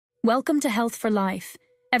Welcome to Health for Life.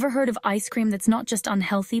 Ever heard of ice cream that's not just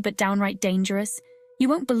unhealthy but downright dangerous? You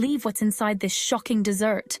won't believe what's inside this shocking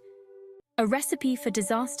dessert. A recipe for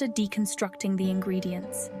disaster deconstructing the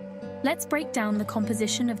ingredients. Let's break down the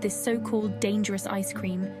composition of this so-called dangerous ice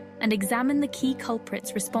cream and examine the key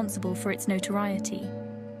culprits responsible for its notoriety.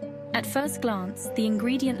 At first glance, the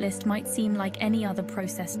ingredient list might seem like any other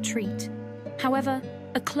processed treat. However,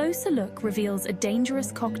 a closer look reveals a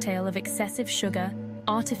dangerous cocktail of excessive sugar,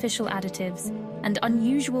 artificial additives, and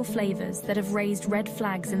unusual flavors that have raised red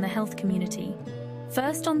flags in the health community.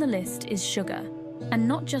 First on the list is sugar, and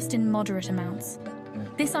not just in moderate amounts.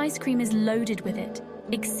 This ice cream is loaded with it,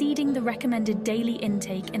 exceeding the recommended daily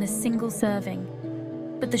intake in a single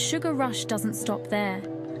serving. But the sugar rush doesn't stop there.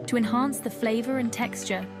 To enhance the flavor and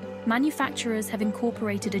texture, manufacturers have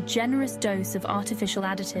incorporated a generous dose of artificial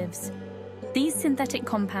additives. These synthetic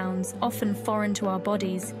compounds, often foreign to our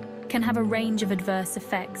bodies, can have a range of adverse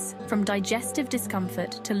effects, from digestive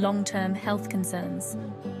discomfort to long-term health concerns.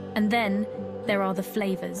 And then, there are the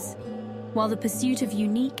flavors. While the pursuit of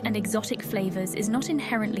unique and exotic flavors is not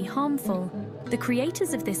inherently harmful, the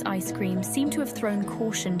creators of this ice cream seem to have thrown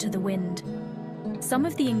caution to the wind. Some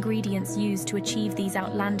of the ingredients used to achieve these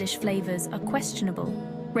outlandish flavors are questionable,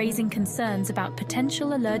 raising concerns about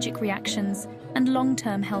potential allergic reactions and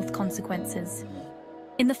long-term health consequences.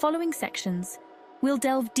 In the following sections, we'll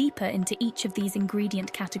delve deeper into each of these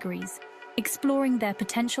ingredient categories, exploring their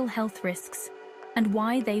potential health risks and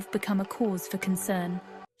why they've become a cause for concern.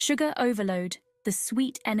 Sugar overload, the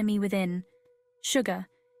sweet enemy within. Sugar,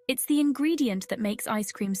 it's the ingredient that makes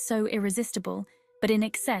ice cream so irresistible, but in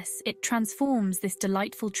excess, it transforms this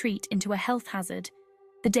delightful treat into a health hazard.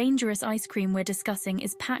 The dangerous ice cream we're discussing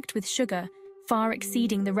is packed with sugar, far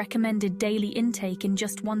exceeding the recommended daily intake in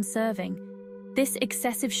just one serving. This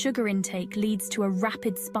excessive sugar intake leads to a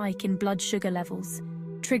rapid spike in blood sugar levels,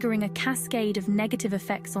 triggering a cascade of negative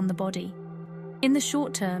effects on the body. In the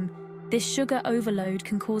short term, this sugar overload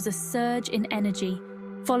can cause a surge in energy,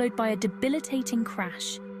 followed by a debilitating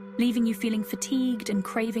crash, leaving you feeling fatigued and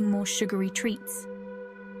craving more sugary treats.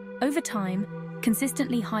 Over time,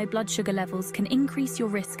 consistently high blood sugar levels can increase your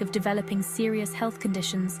risk of developing serious health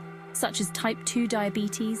conditions such as type 2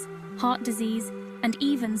 diabetes, heart disease, and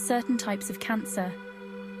even certain types of cancer.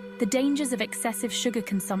 The dangers of excessive sugar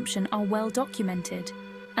consumption are well documented,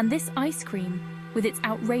 and this ice cream, with its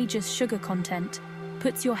outrageous sugar content,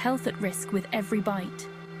 puts your health at risk with every bite.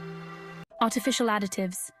 Artificial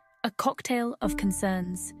additives, a cocktail of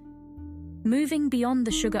concerns. Moving beyond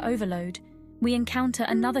the sugar overload, we encounter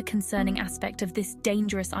another concerning aspect of this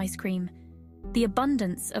dangerous ice cream: the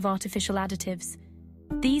abundance of artificial additives.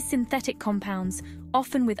 These synthetic compounds,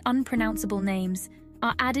 often with unpronounceable names,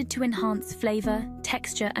 are added to enhance flavor,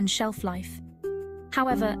 texture, and shelf life.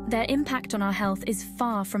 However, their impact on our health is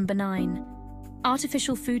far from benign.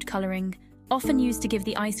 Artificial food coloring, often used to give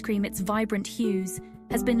the ice cream its vibrant hues,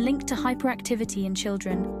 has been linked to hyperactivity in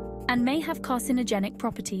children and may have carcinogenic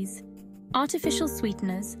properties. Artificial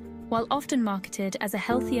sweeteners, while often marketed as a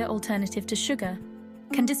healthier alternative to sugar,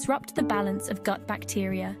 can disrupt the balance of gut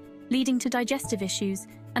bacteria, leading to digestive issues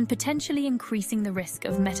and potentially increasing the risk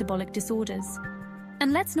of metabolic disorders.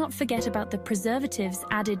 And let's not forget about the preservatives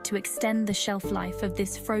added to extend the shelf life of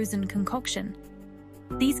this frozen concoction.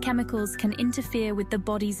 These chemicals can interfere with the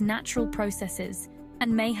body's natural processes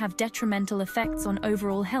and may have detrimental effects on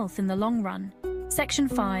overall health in the long run. Section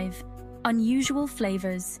 5. Unusual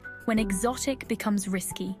flavors, when exotic becomes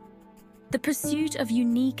risky. The pursuit of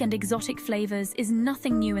unique and exotic flavors is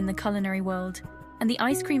nothing new in the culinary world, and the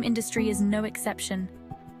ice cream industry is no exception.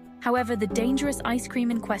 However, the dangerous ice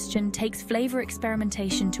cream in question takes flavor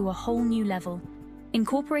experimentation to a whole new level,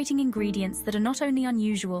 incorporating ingredients that are not only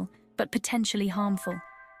unusual, but potentially harmful.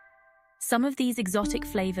 Some of these exotic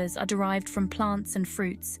flavors are derived from plants and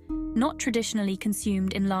fruits, not traditionally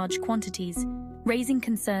consumed in large quantities, raising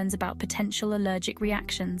concerns about potential allergic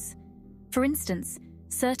reactions. For instance,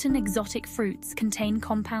 certain exotic fruits contain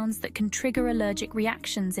compounds that can trigger allergic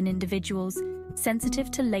reactions in individuals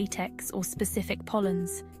sensitive to latex or specific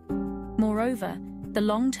pollens. Moreover, the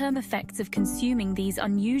long-term effects of consuming these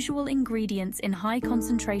unusual ingredients in high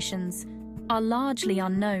concentrations are largely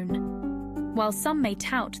unknown. While some may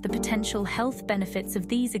tout the potential health benefits of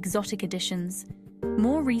these exotic additions,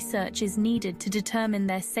 more research is needed to determine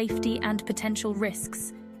their safety and potential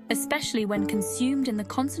risks, especially when consumed in the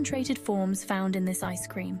concentrated forms found in this ice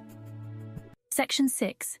cream. Section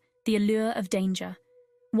 6. The allure of danger.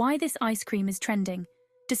 Why this ice cream is trending.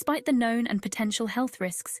 Despite the known and potential health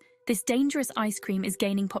risks, this dangerous ice cream is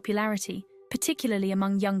gaining popularity, particularly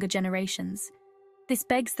among younger generations. This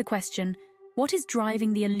begs the question, What is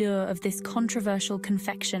driving the allure of this controversial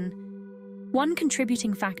confection? One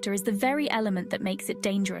contributing factor is the very element that makes it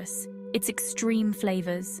dangerous: its extreme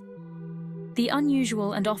flavors. The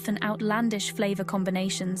unusual and often outlandish flavor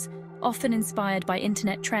combinations, often inspired by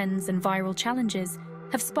internet trends and viral challenges,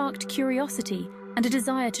 have sparked curiosity and a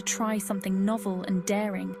desire to try something novel and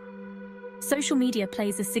daring. Social media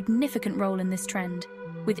plays a significant role in this trend,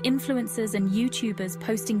 with influencers and YouTubers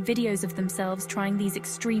posting videos of themselves trying these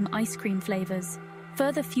extreme ice cream flavors,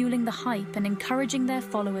 further fueling the hype and encouraging their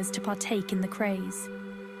followers to partake in the craze.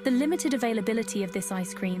 The limited availability of this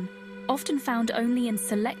ice cream, often found only in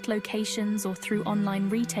select locations or through online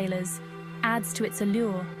retailers, adds to its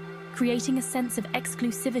allure, creating a sense of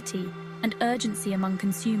exclusivity and urgency among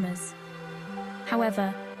consumers.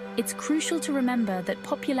 However, it's crucial to remember that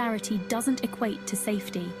popularity doesn't equate to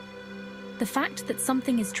safety. The fact that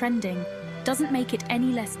something is trending doesn't make it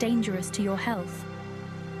any less dangerous to your health.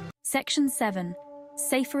 Section 7.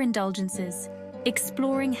 Safer indulgences.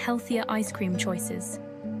 Exploring healthier ice cream choices.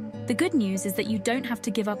 The good news is that you don't have to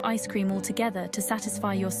give up ice cream altogether to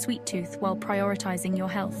satisfy your sweet tooth while prioritizing your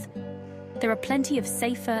health. There are plenty of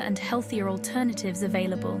safer and healthier alternatives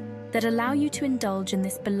available that allow you to indulge in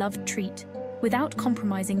this beloved treat without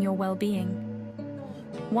compromising your well-being.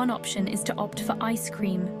 One option is to opt for ice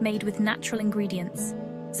cream made with natural ingredients,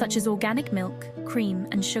 such as organic milk, cream,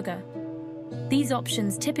 and sugar. These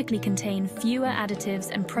options typically contain fewer additives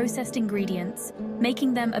and processed ingredients,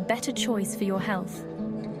 making them a better choice for your health.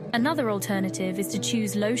 Another alternative is to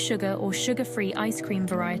choose low-sugar or sugar-free ice cream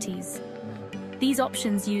varieties. These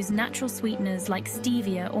options use natural sweeteners like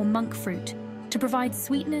stevia or monk fruit to provide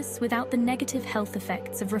sweetness without the negative health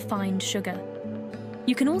effects of refined sugar.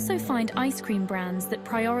 You can also find ice cream brands that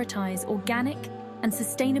prioritize organic and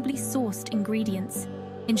sustainably sourced ingredients,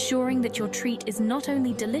 ensuring that your treat is not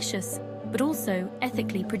only delicious, but also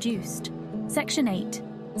ethically produced. Section 8.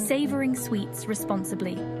 Savoring sweets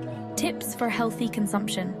responsibly. Tips for healthy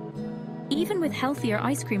consumption. Even with healthier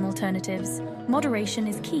ice cream alternatives, moderation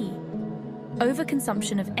is key.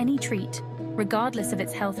 Overconsumption of any treat, regardless of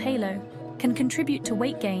its health halo, can contribute to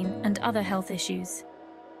weight gain and other health issues.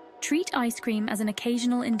 Treat ice cream as an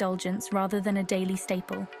occasional indulgence rather than a daily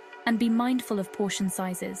staple, and be mindful of portion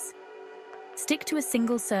sizes. Stick to a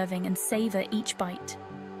single serving and savor each bite.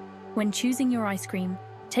 When choosing your ice cream,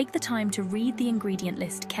 take the time to read the ingredient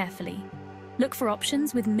list carefully. Look for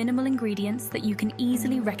options with minimal ingredients that you can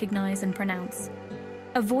easily recognize and pronounce.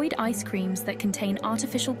 Avoid ice creams that contain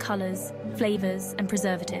artificial colors, flavors, and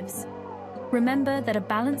preservatives. Remember that a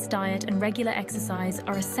balanced diet and regular exercise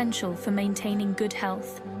are essential for maintaining good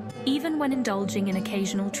health, even when indulging in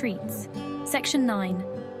occasional treats. Section 9.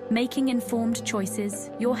 Making informed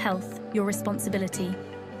choices, your health, your responsibility.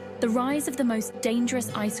 The rise of the most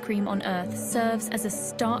dangerous ice cream on Earth serves as a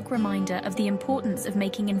stark reminder of the importance of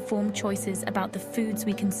making informed choices about the foods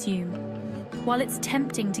we consume. While it's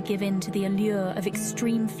tempting to give in to the allure of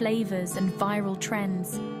extreme flavors and viral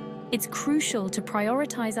trends, it's crucial to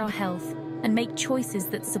prioritize our health and make choices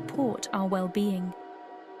that support our well-being.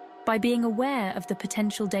 By being aware of the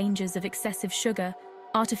potential dangers of excessive sugar,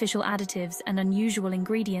 artificial additives, and unusual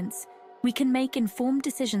ingredients, we can make informed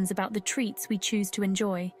decisions about the treats we choose to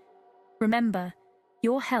enjoy. Remember,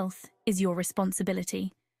 your health is your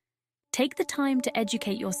responsibility. Take the time to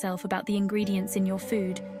educate yourself about the ingredients in your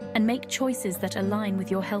food and make choices that align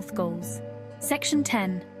with your health goals. Section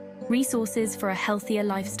 10. Resources for a healthier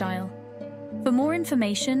lifestyle. For more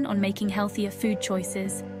information on making healthier food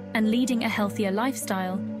choices and leading a healthier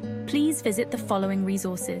lifestyle, please visit the following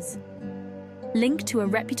resources. Link to a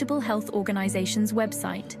reputable health organization's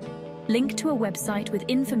website. Link to a website with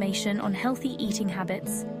information on healthy eating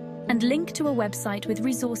habits, and link to a website with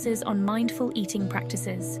resources on mindful eating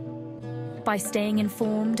practices. By staying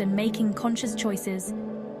informed and making conscious choices,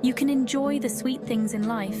 you can enjoy the sweet things in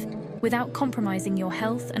life without compromising your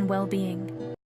health and well-being.